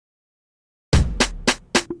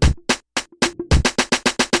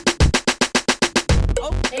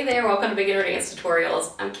Hey there, welcome to Beginner Dance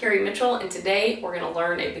Tutorials. I'm Carrie Mitchell, and today we're going to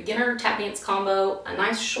learn a beginner tap dance combo, a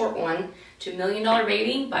nice short one, to $1 Million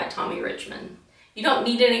Baby by Tommy Richman. You don't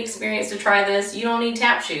need any experience to try this. You don't need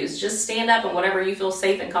tap shoes. Just stand up in whatever you feel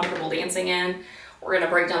safe and comfortable dancing in. We're going to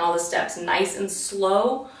break down all the steps nice and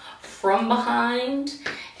slow from behind.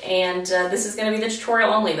 And this is going to be the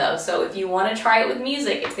tutorial only though. So if you want to try it with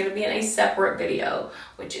music, it's going to be in a separate video,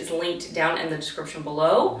 which is linked down in the description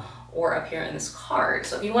below or up here in this card.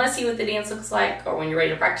 So if you want to see what the dance looks like, or when you're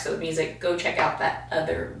ready to practice it with music, go check out that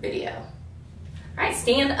other video. All right,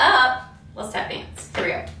 stand up. Let's tap dance. Here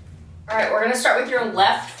we go. All right, we're going to start with your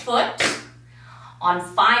left foot on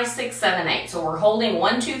 5, 6, 7, 8. So we're holding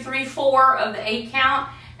 1, 2, 3, 4 of the 8 count.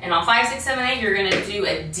 And on 5, 6, 7, 8, you're going to do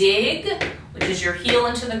a dig, which is your heel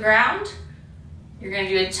into the ground. You're going to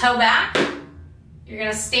do a toe back. You're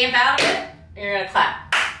going to stamp out of it. And you're going to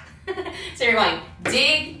clap. So you're going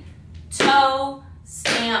dig, toe,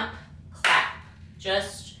 stamp, clap.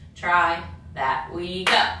 Just try that. We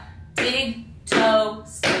go. Dig, toe,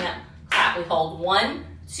 stamp, clap. We hold 1,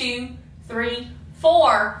 2, 3,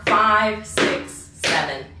 4, 5, 6,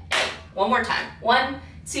 7, 8. One more time. 1,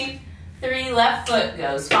 2, 3, left foot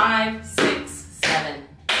goes 5, 6, 7,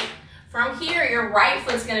 8. From here, your right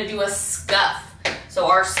foot's going to do a scuff. So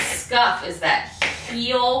our scuff is that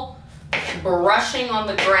heel brushing on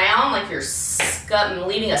the ground, like you're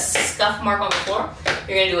leaving a scuff mark on the floor.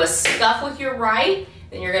 You're going to do a scuff with your right,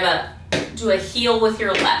 then you're going to do a heel with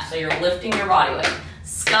your left. So you're lifting your body weight.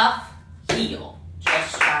 Scuff, heel.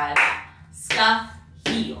 Just try that. Scuff,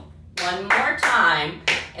 heel. One more time.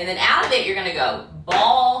 And then out of it, you're going to go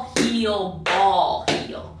ball, heel, ball,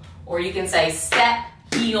 heel. Or you can say step,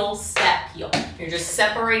 heel, step, heel. You're just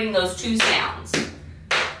separating those two sounds.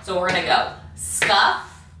 So we're going to go scuff,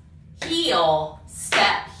 heel,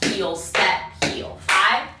 step, heel,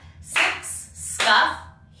 5, 6, scuff,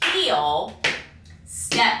 heel,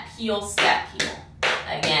 step, heel,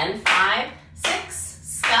 Again, 5, 6,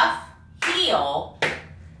 scuff, heel,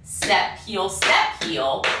 step,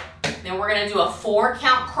 heel. Then we're going to do a 4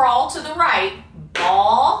 count crawl to the right,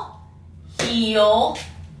 ball, heel,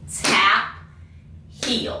 tap,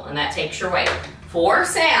 heel, and that takes your weight. 4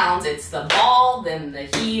 sounds, it's the ball, then the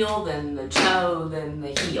heel, then the toe, then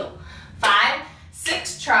the heel. 5,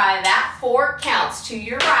 6, try that. 4 counts to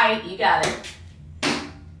your right, you got it.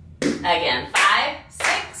 Again, 5,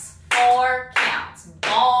 6, 4 counts.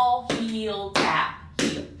 Ball, heel, tap,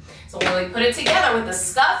 heel. So when we put it together with the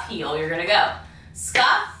scuff heel, you're gonna go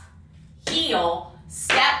scuff, heel,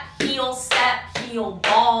 step, heel,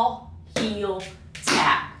 ball, heel,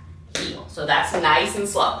 tap, heel. So that's nice and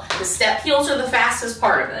slow. The step heels are the fastest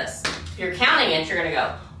part of this. If you're counting it, you're gonna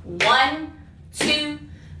go 1, 2,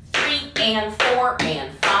 3, and 4,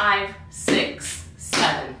 and 5, 6,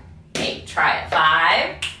 7, 8. Try it.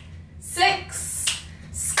 5, 6,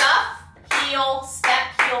 scuff, heel, step,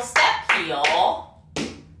 heel.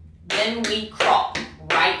 Then we crawl.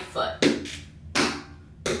 Right foot.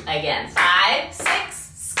 Again, 5,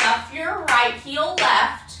 6, scuff your right heel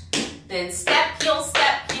left. Then step,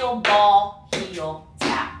 heel, ball, heel,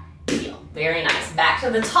 tap, heel. Very nice. Back to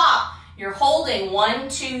the top. You're holding 1,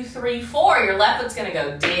 2, 3, 4. Your left foot's going to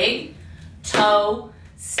go dig, toe,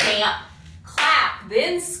 stamp, clap,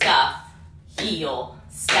 then scuff, heel,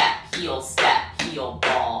 step, heel,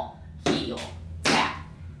 ball, heel, tap,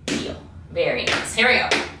 heel. Very nice. Here we go.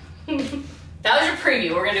 That was your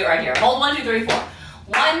preview. We're going to do it right here. Hold 1, 2, 3, 4.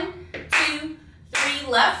 1, 2, 3,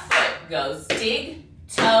 left foot goes dig,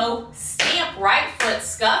 toe, stamp, right foot,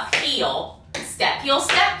 scuff, heel, step,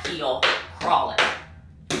 heel, crawl it.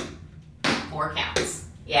 4 counts.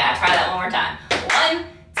 Yeah, try that one more time. 1,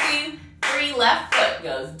 2, 3, left foot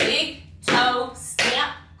goes dig, toe,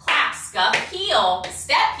 stamp, clap, scuff, heel,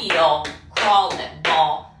 step, heel, crawl it,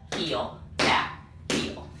 ball, heel, tap,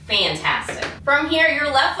 heel. Fantastic. From here,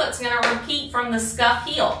 your left foot's going to repeat from the scuff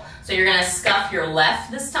heel. So you're going to scuff your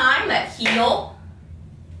left this time, that heel,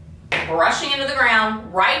 brushing into the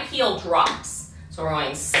ground, right heel drops. So we're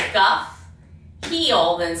going scuff,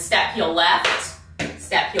 heel, then step, heel left,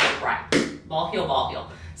 step, heel right. Ball,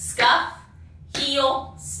 heel. Scuff,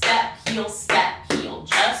 heel, step, heel.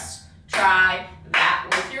 Just try that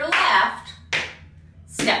with your left.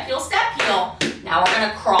 Step, heel. Now we're going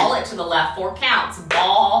to crawl it to the left. 4 counts.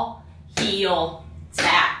 Ball, heel,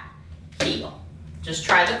 tap, heel. Just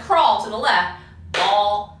try the crawl to the left.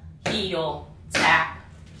 Ball, heel, tap,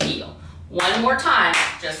 heel. One more time.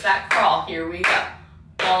 Just that crawl. Here we go.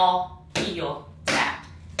 Ball, heel, tap,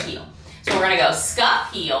 heel. So we're going to go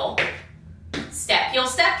scuff, heel,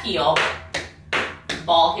 step, heel,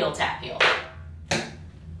 ball, heel, tap, heel.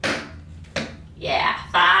 Yeah,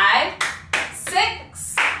 5, 6,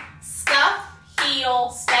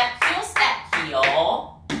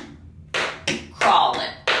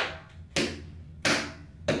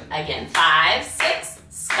 Again, 5, 6,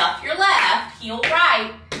 scuff your left, heel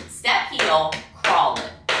right, step heel, crawl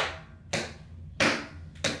it.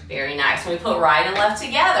 Very nice. When we put right and left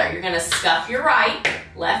together, you're going to scuff your right,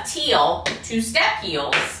 left heel, 2 step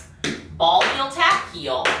heels, ball heel, tap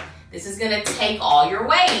heel. This is going to take all your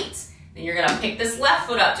weight. Then you're going to pick this left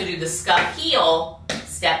foot up to do the scuff heel,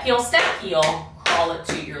 step heel, crawl it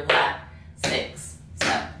to your left. 6,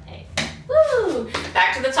 7, 8. Woo!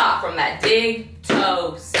 Back to the top from that dig,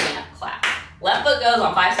 toe, stamp, clap. Left foot goes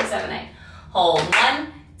on 5, 6, 7, 8. Hold 1,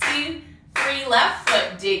 2, 3, left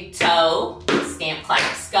foot, dig toe, stamp,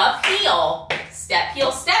 clap, scuff heel, step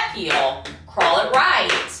heel, crawl it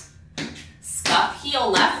right. Scuff heel,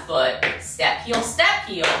 left foot, step heel,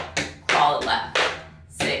 crawl it left.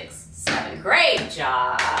 6, 7, great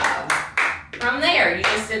job. From there, you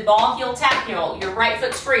just did ball, heel, tap heel. Your right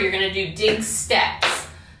foot's free. You're going to do dig steps.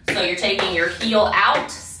 So you're taking your heel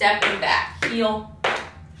out, stepping back. Heel,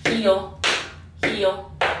 heel,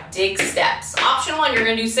 heel, dig steps. Option 1, you're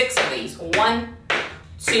going to do 6 of these. 1,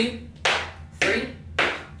 2, 3,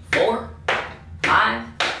 4, 5,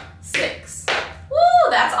 6.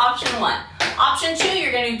 Woo, that's option 1. Option 2,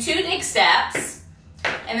 you're going to do 2 dig steps.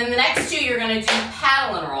 And then the next 2, you're going to do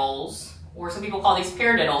paddle and rolls, or some people call these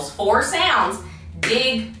paradiddles. 4 sounds: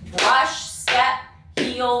 dig, brush, step,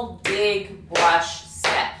 heel, dig, brush,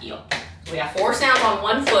 step, heel. So we have 4 sounds on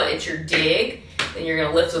one foot. It's your dig, then you're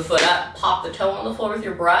gonna lift the foot up, pop the toe on the floor with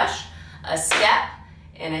your brush, a step,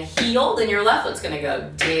 and a heel. Then your left foot's gonna go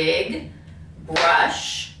dig,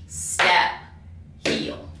 brush, step,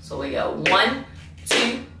 heel. So we go 1,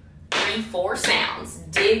 2, 3, 4 sounds.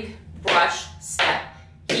 Dig, brush, step,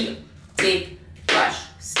 heel. Dig, brush,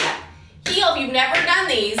 step, heel. If you've never done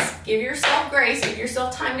these, give yourself grace, give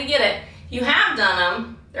yourself time to get it. If you have done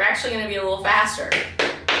them, they're actually going to be a little faster.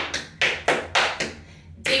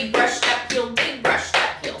 Dig, brush, step, heel, dig, brush,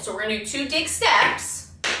 step, heel. So we're going to do 2 dig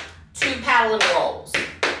steps, 2 paddle and rolls.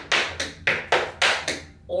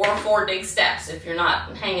 Or 4 dig steps. If you're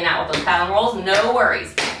not hanging out with those paddle and rolls, no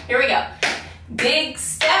worries. Here we go. Dig,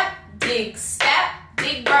 step, dig,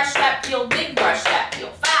 brush, step, heel, dig, brush, step, heel.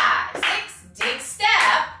 5, 6, dig,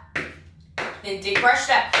 step, then dig, brush,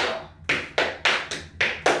 step, heel.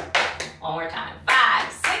 One more time.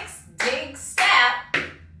 5, 6, dig, step,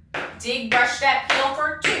 dig, brush, step, heel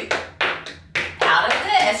for 2. Out of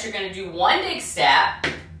this, you're going to do 1 dig step,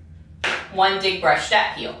 1 dig, brush,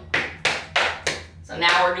 step, heel. So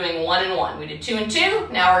now we're doing 1 and 1. We did 2 and 2.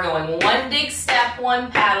 Now we're going 1 dig step,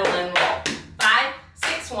 1 paddle and roll. 5,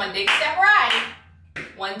 6, 1 dig step right,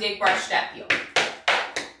 1 dig, brush, step, heel.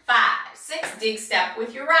 5, 6, dig step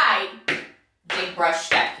with your right, dig, brush,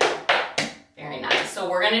 step, heel. Very nice. So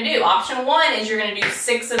we're going to do, option 1 is you're going to do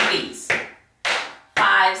 6 of these.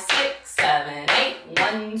 5, 6, 7, 8,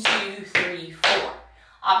 1, 2, 3, 4.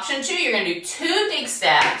 Option 2, you're going to do 2 dig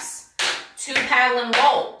steps, 2 paddle and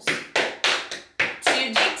rolls.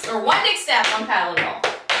 2 digs, or 1 dig step, 1 paddle and roll.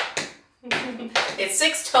 It's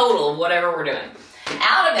 6 total of whatever we're doing.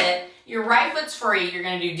 Out of it, your right foot's free. You're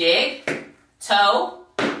going to do dig, toe,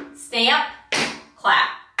 stamp, clap.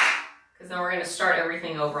 Because then we're going to start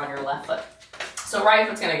everything over on your left foot. So right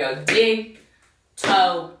foot's going to go dig,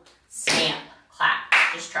 toe, stamp, clap.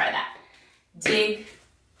 Just try that. Dig,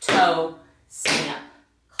 toe, stamp,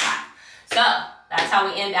 clap. So that's how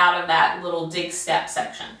we end out of that little dig step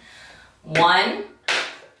section. 1,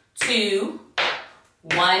 2,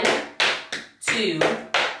 1, 2,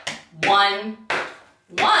 1,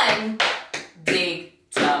 1, dig,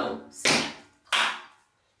 toe, stamp, clap.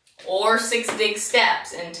 Or 6 dig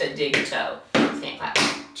steps into dig, toe, stamp, clap.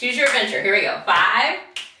 Choose your adventure. Here we go. 5,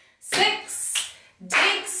 6,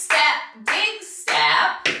 dig, step,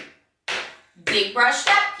 dig, brush,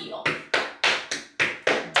 step, heel.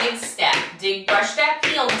 Dig, step, dig, brush, step,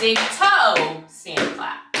 heel, dig, toe, stamp,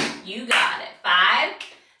 clap. You got it. 5,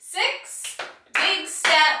 6, dig,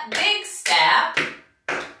 step,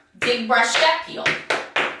 dig, brush, step, heel.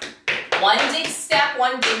 1 dig step,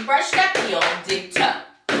 1 dig, brush, step, heel, dig, toe.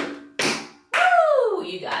 Woo!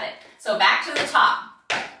 You got it. So back to the top.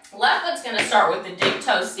 Left foot's going to start with the dig,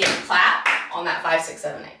 toe, stamp, clap on that 5, 6,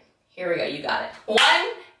 7, 8. Here we go. You got it. 1,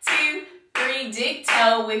 2, 3, dig,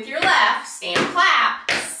 toe with your left, stamp,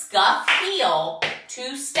 clap, scuff, heel,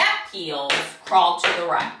 2 step heels, crawl to the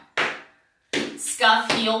right.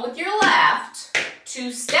 Scuff, heel with your left,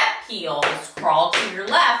 2 step heels, crawl to your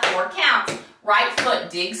left, 4 counts. Right foot,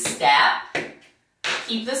 dig, step.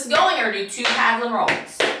 Keep this going or do 2 paddle and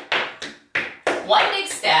rolls. 1 dig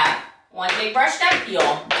step, 1 dig, brush, step,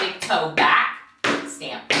 heel, dig, toe, back,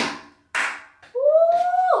 stamp, clap.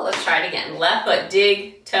 Woo! Let's try it again. Left foot,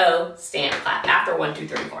 dig, toe, stamp, clap. After 1, 2,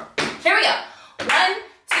 3, 4. Here we go. 1,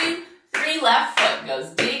 2, 3, left foot goes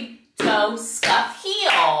dig, toe, scuff,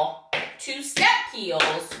 heel. 2 step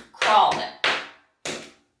heels, crawl it.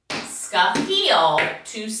 Scuff, heel.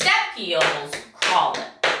 2 step heels, crawl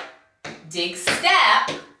it. Dig,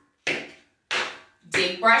 step.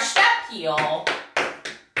 Dig, brush, step, heel.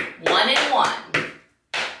 1 and 1.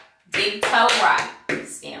 Dig, toe, right.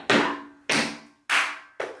 Stamp that.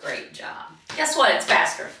 Great job. Guess what? It's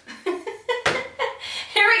faster.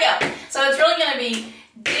 Here we go. So it's really going to be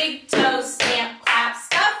dig, toe, stamp, clap,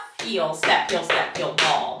 scuff, heel, step, heel,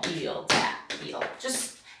 ball, heel, tap, heel.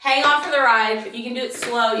 Just hang on for the ride. If you can do it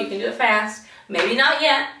slow, you can do it fast. Maybe not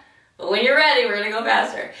yet, but when you're ready, we're going to go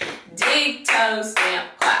faster. Dig, toe, stamp,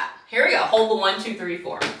 clap. Here we go. Hold the 1, 2, 3,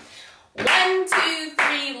 4. 1, 2,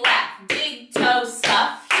 3, left. Dig, toe,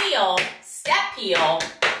 scuff, heel, step, heel,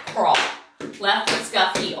 crawl. Left foot,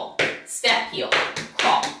 scuff, heel, step, heel,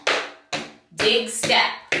 crawl. Dig,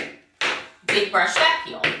 step. Dig, brush, step,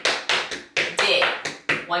 heel. Dig.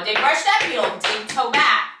 1 dig, brush, step, heel. Dig, toe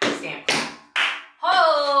back. Stamp, clap.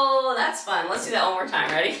 Oh, that's fun. Let's do that one more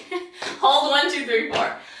time. Ready? Hold 1, 2, 3,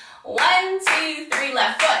 4. 1, 2, 3,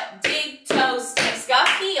 left foot. Dig, toe, step,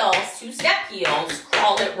 scuff, heels. 2 step heels.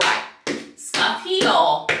 Crawl it right. Scuff,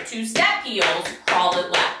 heel. 2 step heels. Crawl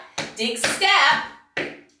it left. Dig, step.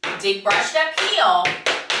 Dig, brush, step, heel.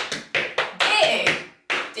 Dig.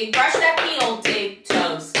 Dig, brush, step, heel. Dig,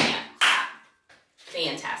 toe, stamp, clap.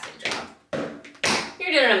 Fantastic job.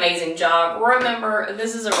 You're doing an amazing job. Remember,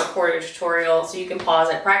 this is a recorded tutorial, so you can pause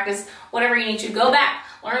it, practice whatever you need to. Go back,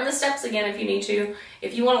 learn the steps again if you need to.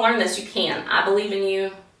 If you want to learn this, you can. I believe in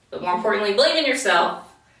you, but more importantly, believe in yourself.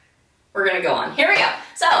 We're going to go on. Here we go.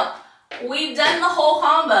 So, we've done the whole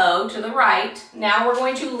combo to the right. Now we're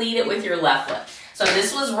going to lead it with your left foot. So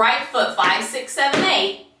this was right foot, 5, 6, 7,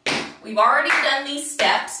 8. We've already done these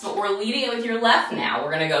steps, but we're leading it with your left now.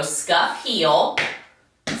 We're going to go scuff, heel,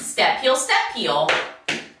 step, heel,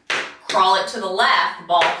 crawl it to the left,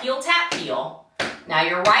 ball, heel, tap, heel. Now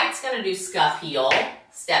your right's going to do scuff, heel,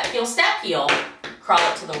 step, heel, crawl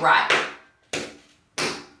it to the right.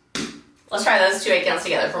 Let's try those 2 8 counts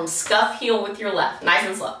together. From scuff, heel with your left. Nice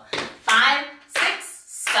and slow. 5, 6,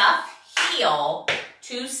 scuff, heel,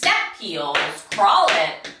 2 step heels, crawl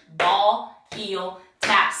it, ball, heel,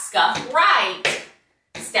 tap, scuff, right,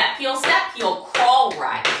 step, heel, crawl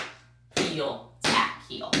right, heel, tap,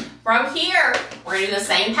 heel. From here, we're going to do the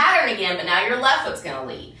same pattern again, but now your left foot's going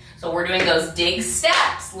to lead. So we're doing those dig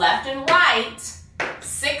steps, left and right,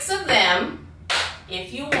 6 of them.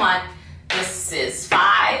 If you want, this is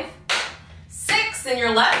 5, 6, and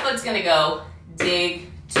your left foot's going to go dig,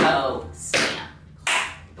 toe, stamp,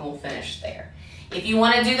 clap, and we'll finish there. If you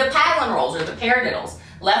want to do the paddling rolls or the paradiddles,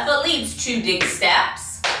 left foot leads 2 dig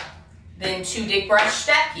steps, then 2 dig brush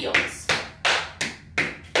step heels.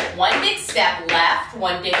 1 dig step left,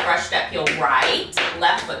 1 dig brush step heel right,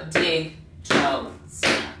 left foot dig, toe,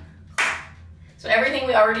 stamp. So everything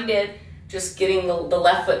we already did, just getting the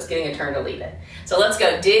left foot's getting a turn to lead it. So let's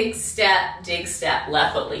go dig, step,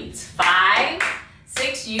 left foot leads. 5,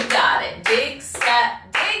 6, you got it. Dig, step,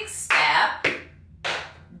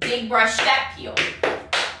 dig, brush, step, heel.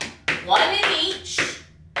 1 in each.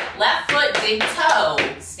 Left foot, dig, toe,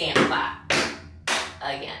 stamp, clap.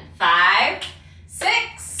 Again. 5,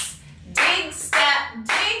 6, dig,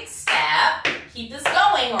 step. Keep this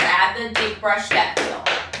going or add the dig, brush, step, heel.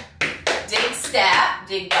 Dig, step,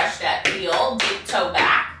 dig, brush, step, heel. Dig, toe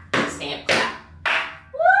back, stamp, clap.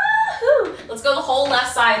 Woohoo! Let's go the whole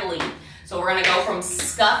left side lead. So we're going to go from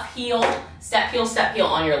scuff, heel, step, heel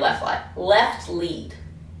on your left leg. Left lead.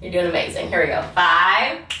 You're doing amazing. Here we go.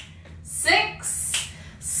 5, 6,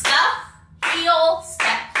 scuff, heel,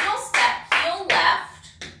 step, heel,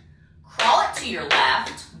 left. Crawl it to your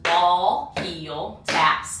left. Ball, heel,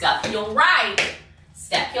 tap, scuff, heel, right.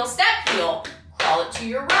 Step, heel, crawl it to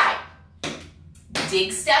your right.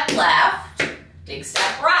 Dig, step, left. Dig,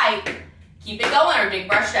 step, right. Keep it going or dig,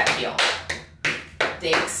 brush, step, heel.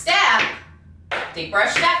 Dig, step. Dig,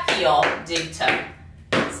 brush, step, heel. Dig, toe.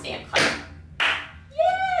 Stamp, clap.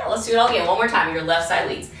 Yeah! Let's do it all again. One more time. Your left side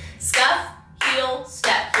leads. Scuff, heel,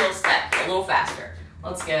 step, heel. A little faster.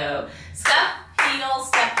 Let's go. Scuff, heel,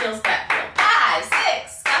 step, heel. 5,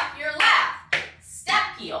 6. Scuff your left.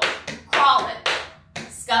 Step, heel. Crawl it.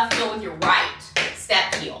 Scuff, heel with your right.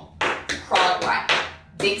 Step, heel. Crawl it right.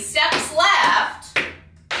 Dig, steps left.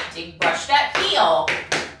 Dig, brush, step, heel.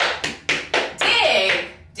 Dig,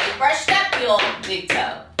 brush, step, heel, dig,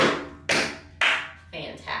 toe.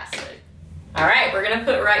 Fantastic. All right, we're going to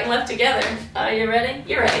put right and left together. Are you ready?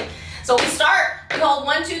 You're ready. So we start, we hold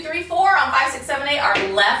 1, 2, 3, 4 on 5, 6, 7, 8. Our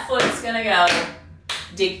left foot's going to go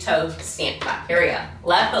dig, toe, stamp, clap. Here we go.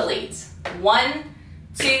 Left foot leads. 1,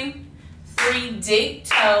 2, 3, dig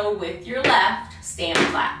toe with your left, stand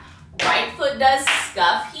clap. Right foot does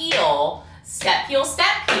scuff heel, step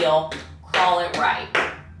heel, crawl it right.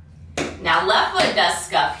 Now left foot does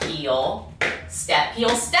scuff heel, step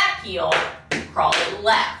heel, crawl it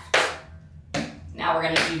left. Now we're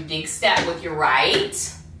gonna do dig step with your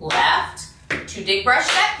right, left, 2 dig brush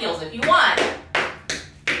step heels if you want.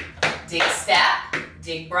 Dig step,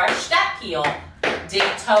 dig brush step heel, dig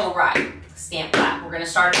toe right, stamp clap. We're gonna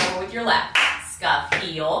start it over with your left. Scuff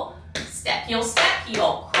heel, step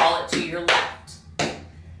heel, crawl it to your left.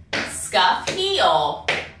 Scuff heel,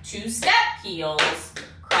 2 step heels,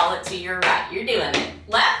 crawl it to your right. You're doing it.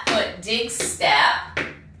 Left foot dig step,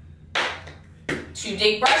 2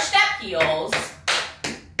 dig brush step heels,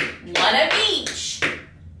 1 of each.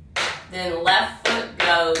 Then left foot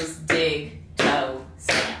goes dig toe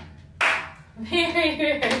stamp.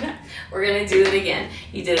 Very nice. We're gonna do it again.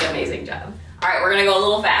 You did an amazing job. All right, we're gonna go a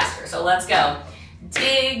little faster, so let's go.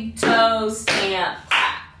 Dig, toe, stamp,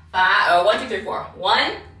 clap. 1, 2, 3, 4.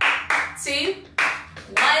 1, 2,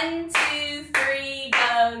 1, 2, 3,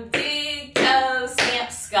 go. Dig, toe,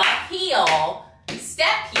 stamp, scuff heel,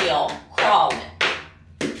 step heel, crawl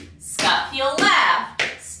it. Scuff heel left,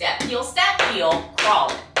 step heel,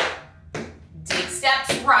 crawl it. Dig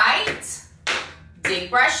steps right, dig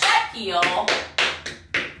brush step heel,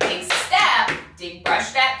 dig step, dig brush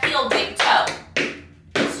step heel, dig toe.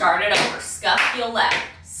 Start it over. Scuff heel left,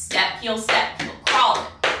 step heel, crawl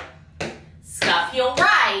it. Scuff heel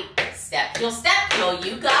right, step heel,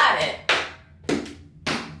 you got it.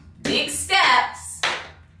 Dig steps,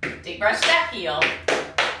 dig brush step heel,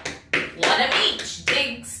 1 of each.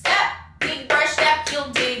 Dig step, dig brush step heel,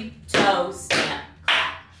 dig toe, stamp,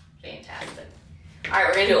 clap. Fantastic. All right,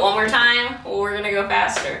 we're gonna do it one more time. We're gonna go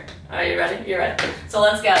faster. Are you ready? You're ready. So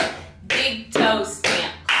let's go. Dig toe,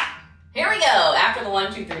 stamp, clap. Here we go. After the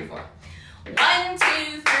 1, 2, 3, 4. 1,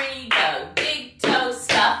 2, 3, go. Dig toe,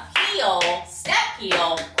 scuff heel, step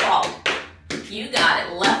heel, crawl it. You got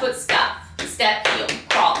it. Left foot scuff, step heel,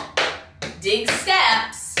 crawl it. Dig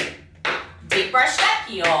steps, dig brush step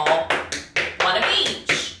heel, 1 of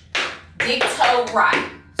each. Dig toe right.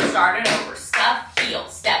 Start it over. Scuff heel,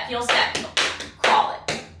 step heel, crawl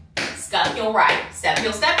it. Scuff heel right, step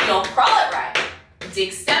heel, crawl it right.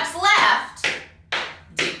 Dig steps left,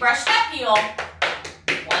 dig brush step heel,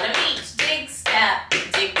 1 of each. Dig step,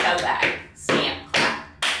 dig toe back, stamp clap.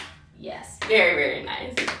 Yes, very, very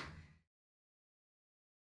nice.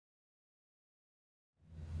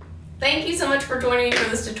 Thank you so much for joining me for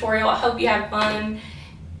this tutorial. I hope you had fun.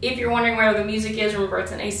 If you're wondering where the music is, remember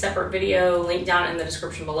it's in a separate video, link down in the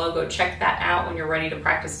description below. Go check that out when you're ready to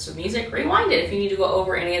practice some music. Rewind it if you need to go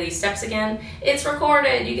over any of these steps again. It's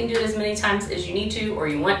recorded. You can do it as many times as you need to or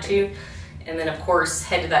you want to. And then of course,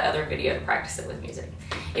 head to that other video to practice it with music.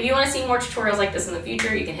 If you want to see more tutorials like this in the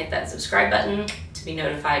future, you can hit that subscribe button to be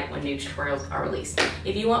notified when new tutorials are released.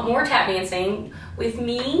 If you want more tap dancing with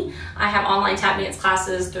me, I have online tap dance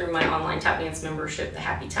classes through my online tap dance membership, the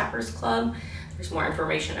Happy Tappers Club. There's more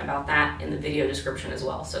information about that in the video description as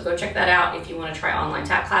well. So go check that out if you want to try online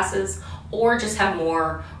tap classes or just have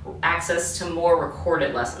more access to more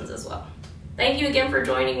recorded lessons as well. Thank you again for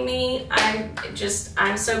joining me.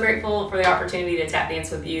 I'm so grateful for the opportunity to tap dance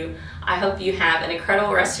with you. I hope you have an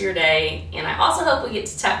incredible rest of your day, and I also hope we get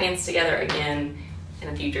to tap dance together again in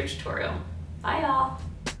a future tutorial. Bye y'all.